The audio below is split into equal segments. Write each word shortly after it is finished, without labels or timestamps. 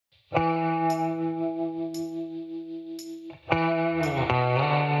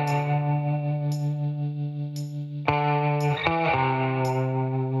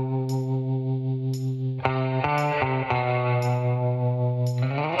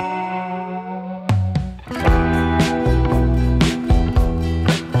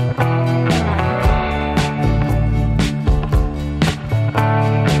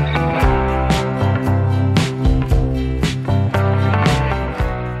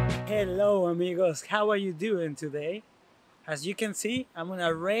Hello amigos, how are you doing today? As you can see, I'm on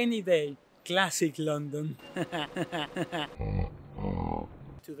a rainy day, classic London.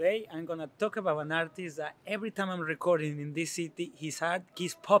 Today I'm gonna talk about an artist that every time I'm recording in this city, his art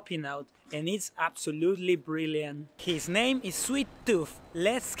keeps popping out and it's absolutely brilliant. His name is Sweet Toof.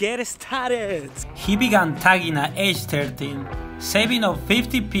 Let's get started! He began tagging at age 13, saving up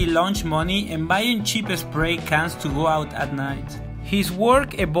 50p lunch money and buying cheap spray cans to go out at night. His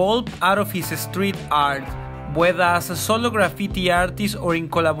work evolved out of his street art, whether as a solo graffiti artist or in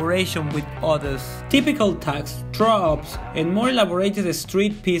collaboration with others. Typical tags, throw-ups, and more elaborated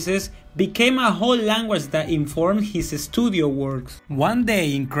street pieces became a whole language that informed his studio works. One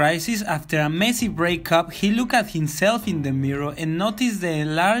day in crisis, after a messy breakup, he looked at himself in the mirror and noticed the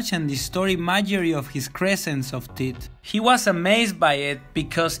enlarged and distorted imagery of his crescents of teeth. He was amazed by it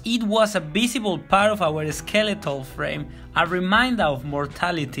because it was a visible part of our skeletal frame, a reminder of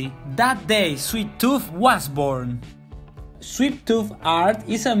mortality. That day, Sweet Toof was born. Sweet Toof art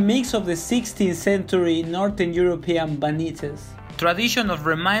is a mix of the 16th century Northern European vanitas, tradition of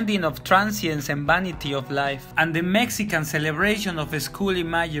reminding of transience and vanity of life, and the Mexican celebration of school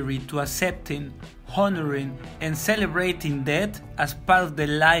imagery to accepting, honoring, and celebrating death as part of the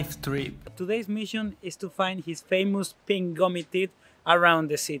life trip. Today's mission is to find his famous pink gummy teeth around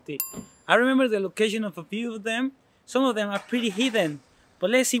the city. I remember the location of a few of them. Some of them are pretty hidden, but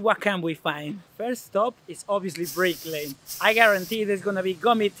let's see what can we find. First stop is obviously Brick Lane. I guarantee there's gonna be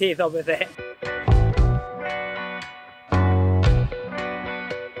gummy teeth over there.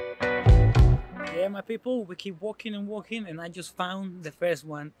 Yeah, my people, we keep walking and walking, and I just found the first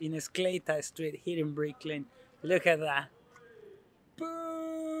one in Escalata Street here in Brick Lane. Look at that.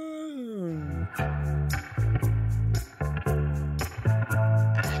 Boom!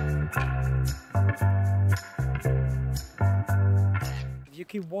 If you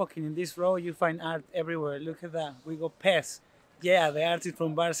keep walking in this road, you find art everywhere. Look at that. We got Pes. Yeah, the artist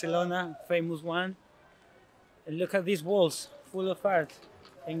from Barcelona, famous one. And look at these walls, full of art.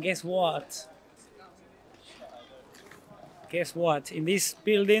 And guess what? Guess what? In this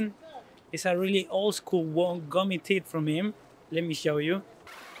building is a really old school gummy teeth from him. Let me show you.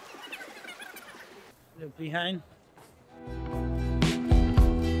 Look behind.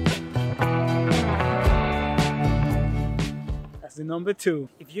 That's the number 2.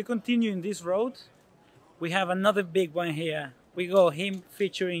 If you continue in this road, we have another big one here. We got him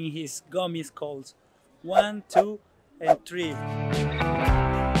featuring his gummy skulls. 1, 2, and 3.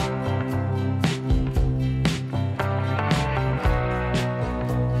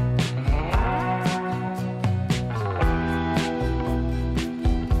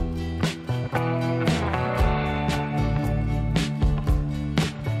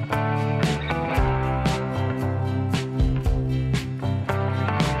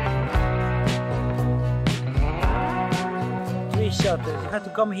 3 shutters. You have to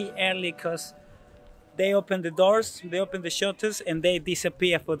come here early because they open the doors, they open the shutters, and they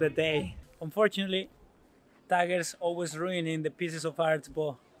disappear for the day. Unfortunately, taggers always ruining the pieces of art,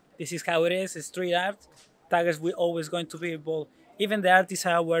 but this is how it is. It's street art. Taggers will always going to be involved. Even the artists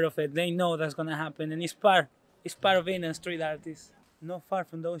are aware of it. They know that's gonna happen, and it's part of being a street artist. Not far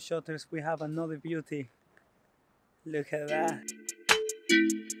from those shutters, we have another beauty. Look at that.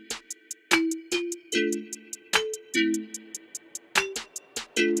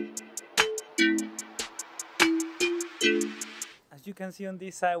 As you can see on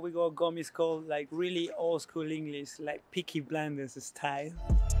this side, we got gummy skull, like really old school English, like Peaky Blinders style.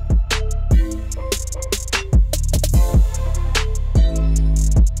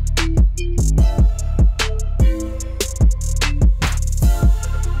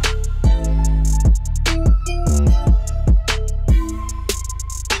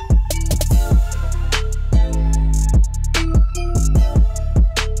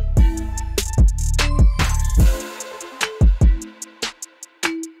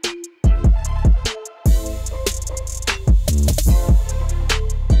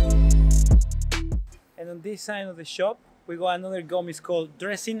 On this side of the shop, we got another gummy skull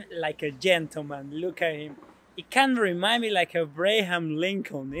dressing like a gentleman. Look at him. It kind of remind me like Abraham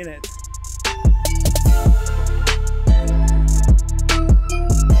Lincoln, innit?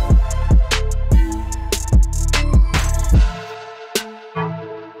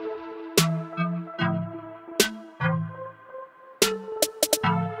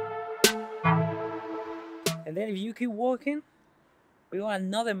 And then if you keep walking, we got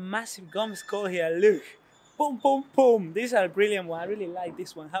another massive gummy skull here. Look. Boom, boom, boom. These are a brilliant one. I really like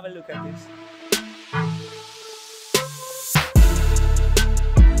this one. Have a look at this.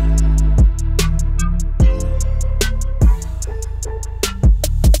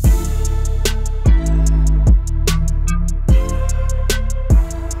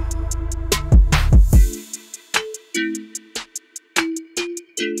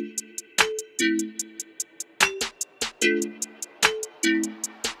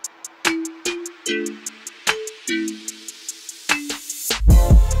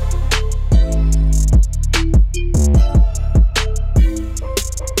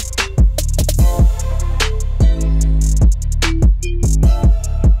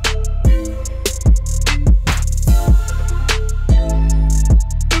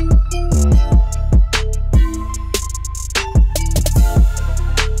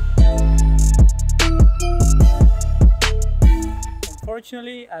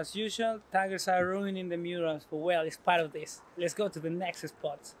 Unfortunately, as usual, taggers are ruining the murals, but well, it's part of this. Let's go to the next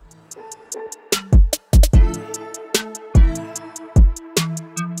spot.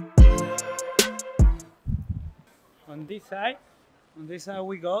 On this side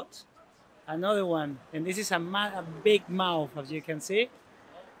we got another one, and this is a big mouth, as you can see,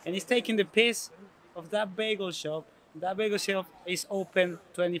 and it's taking the piece of that bagel shop. That bagel shop is open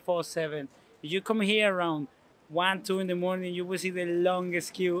 24/7. If you come here around 1, 2 in the morning, you will see the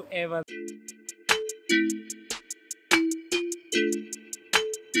longest queue ever.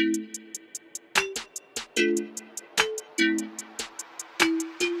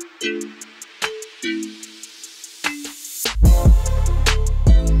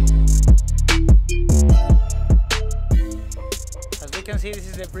 As we can see, this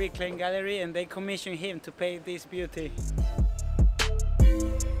is the Brick Lane Gallery, and they commissioned him to paint this beauty.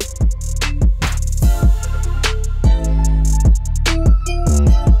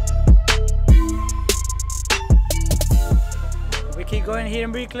 We keep going here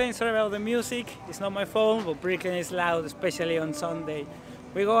in Brick Lane. Sorry about the music, it's not my phone, but Brick Lane is loud, especially on Sunday.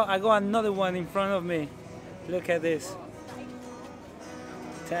 I got another one in front of me. Look at this.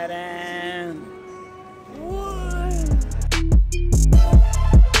 Ta-da!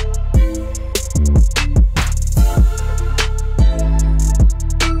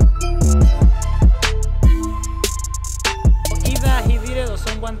 Either he did it or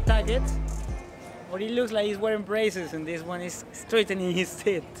someone tagged it, or he looks like he's wearing braces and this one is straightening his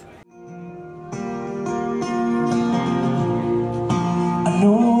teeth. I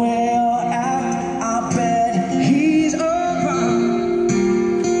know where you're at, I bet he's around.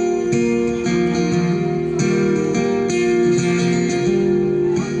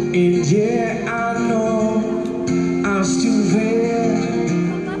 And yeah, I know I'm still there,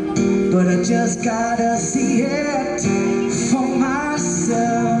 but I just gotta see it for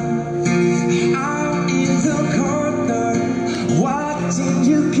myself. I'm in the corner, watching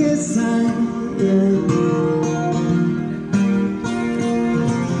you kiss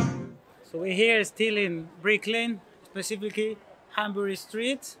So we're here still in Brick Lane, specifically Hambury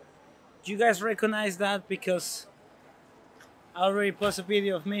Street. Do you guys recognize that? Because I already posted a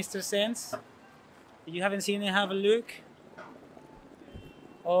video of Mr. Sense. If you haven't seen it, have a look.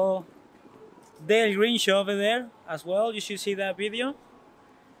 Oh, Dale Green Show over there as well, you should see that video.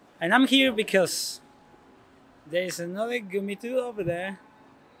 And I'm here because there is another gummy too over there.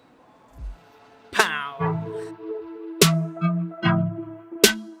 Pow!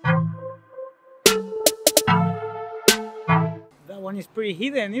 That one is pretty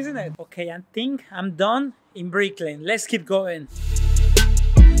hidden, isn't it? Okay, I think I'm done in Brick Lane. Let's keep going.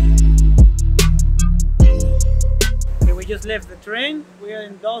 Okay, we just left the train. We are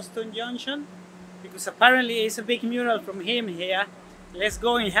in Dalston Junction because apparently it's a big mural from him here. Let's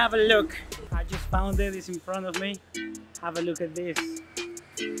go and have a look. I just found it, it's in front of me. Have a look at this.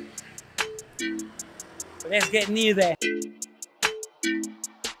 Let's get near there.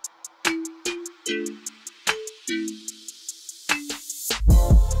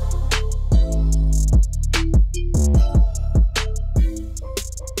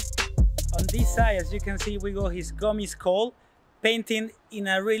 On this side, as you can see, we got his gummy skull painting in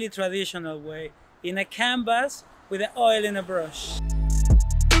a really traditional way, in a canvas with the oil and a brush.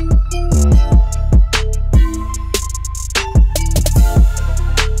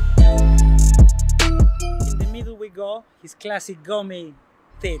 In the middle we go his classic gummy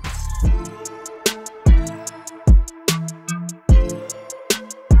tits.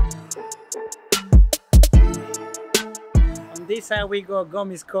 On this side we go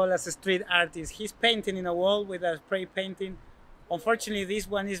Gummy Skull as a street artist. He's painting in a wall with a spray painting. Unfortunately this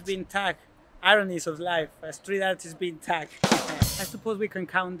one is being tagged. Ironies of life, a street artist being tagged. I suppose we can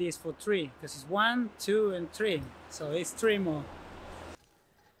count this for 3, because it's 1, 2 and 3, so it's 3 more.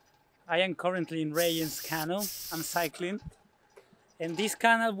 I am currently in Regent's Canal. I'm cycling, and this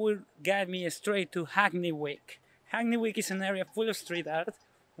canal will guide me straight to Hackney Wick. Hackney Wick is an area full of street art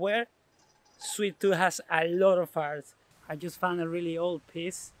where Sweet Tooth has a lot of art. I just found a really old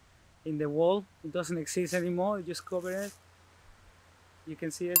piece in the wall. It doesn't exist anymore, I just covered it. You can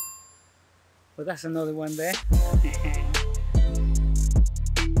see it. But that's another one there.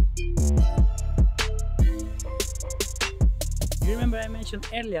 You remember I mentioned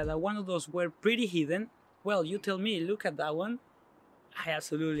earlier that one of those were pretty hidden? Well, you tell me, look at that one. I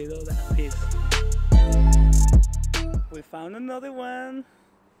absolutely love that piece. We found another one.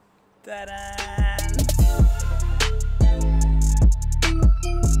 Ta-da!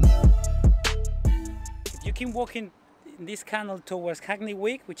 If you keep walking in this canal towards Hackney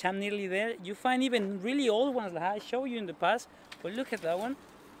Wick, which I'm nearly there, you find even really old ones like I showed you in the past. But look at that one.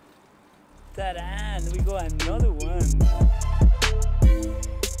 Ta-da! And we got another one.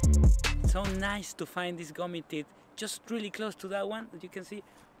 So nice to find this gummy teeth just really close to that one. As you can see,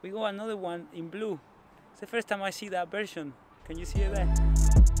 we got another one in blue. It's the first time I see that version. Can you see it there?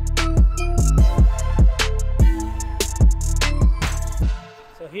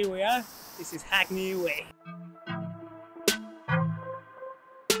 So here we are. This is Hackney Way.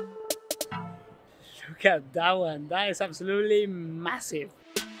 Look at that one. That is absolutely massive.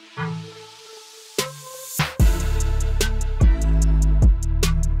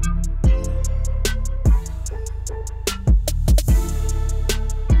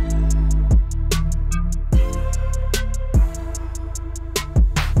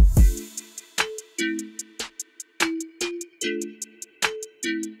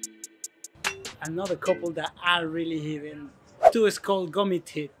 Another couple that are really hidden. Two is called gummy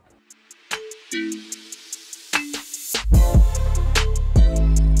teeth.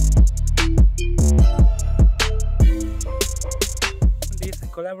 This is a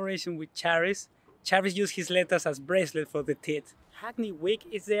collaboration with Charis. Charis used his letters as bracelet for the teeth. Hackney Wick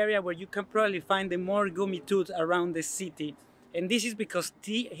is the area where you can probably find the more gummy tooth around the city. And this is because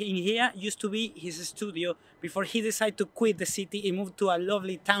in here used to be his studio before he decided to quit the city and move to a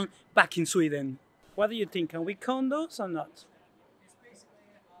lovely town back in Sweden. What do you think? Can we count those or not?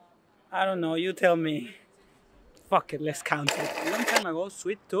 I don't know, you tell me. Fuck it, let's count it. A long time ago,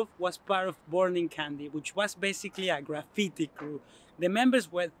 Sweet Tooth was part of Burning Candy, which was basically a graffiti crew. The members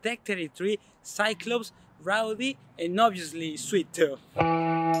were Tech 33, Cyclops, Rowdy, and obviously Sweet Tooth.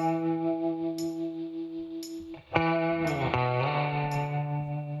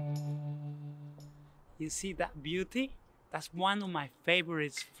 You see that beauty? That's one of my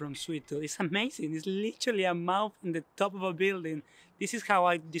favorites from Sweet Tooth. It's amazing. It's literally a mouth in the top of a building. This is how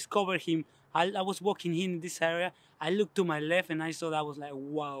I discovered him. I was walking in this area. I looked to my left and I saw that. I was like,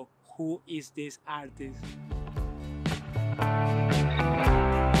 wow, who is this artist?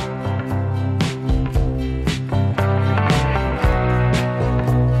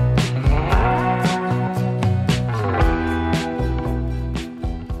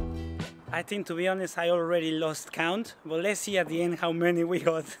 I think, to be honest, I already lost count, but let's see at the end how many we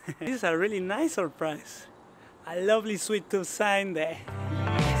got. This is a really nice surprise. A lovely Sweet Tooth sign there.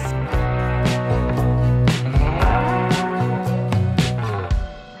 Yes.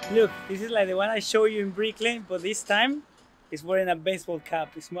 Look, this is like the one I showed you in Brick Lane, but this time it's wearing a baseball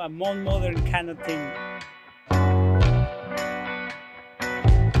cap. It's a more modern kind of thing.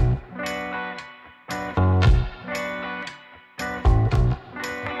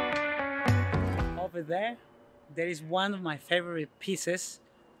 Over there is one of my favorite pieces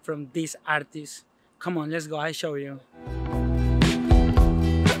from this artist. Come on, let's go, I'll show you.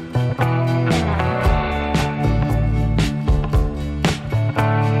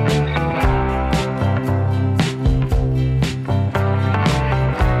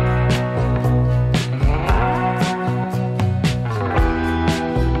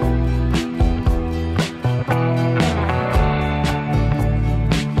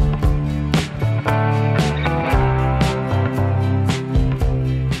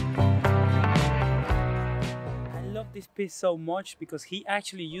 Piece so much because he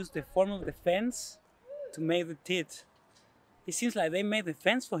actually used the form of the fence to make the teeth. It seems like they made the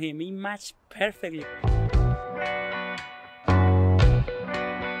fence for him. He matched perfectly.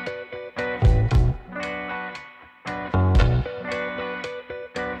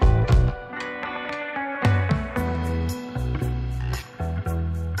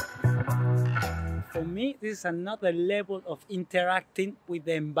 For me, this is another level of interacting with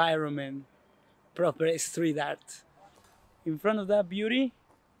the environment. Proper street art. In front of that beauty,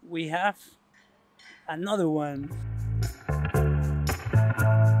 we have another one.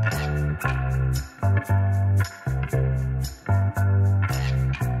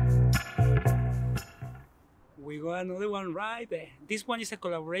 We got another one right there. This one is a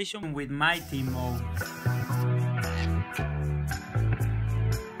collaboration with Mighty Mo.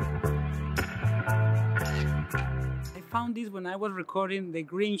 I found this when I was recording the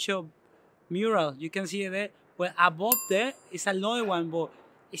Green Shop mural. You can see it there. Well, above there is another one, but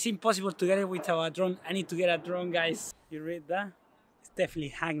it's impossible to get it without a drone. I need to get a drone, guys. You read that? It's definitely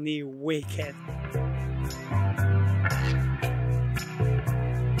Hackney Wicked.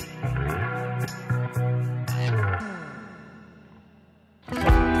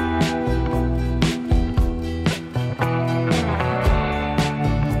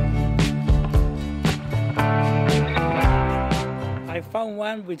 second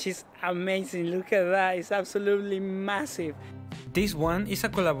one, which is amazing. Look at that, it's absolutely massive. This one is a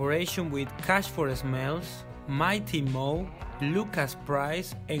collaboration with Cash for Smells, Mighty Mo, Lucas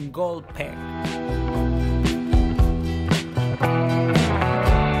Price and Gold Peg.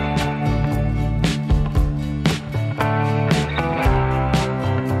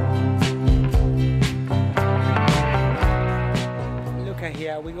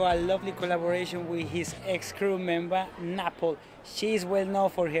 Here we got a lovely collaboration with his ex-crew member Napple. She is well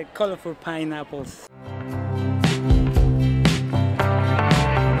known for her colorful pineapples.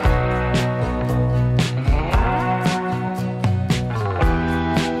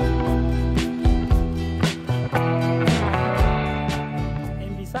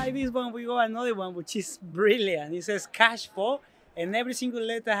 And beside this one we got another one which is brilliant. It says cash for, and every single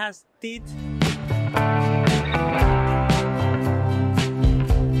letter has teeth.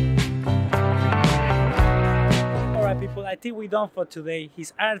 People, I think we're done for today.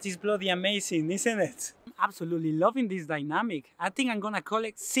 His art is bloody amazing, isn't it? I'm absolutely loving this dynamic. I think I'm gonna call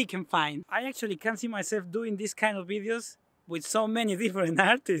it Seek and Find. I actually can't see myself doing this kind of videos with so many different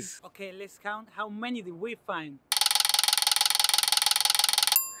artists. Okay, let's count how many did we find.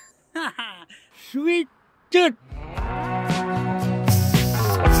 Sweet Tooth!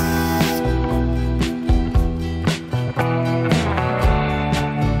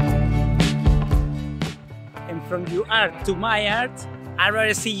 From your art to my art, I'd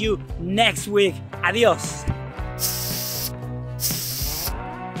rather see you next week. Adios.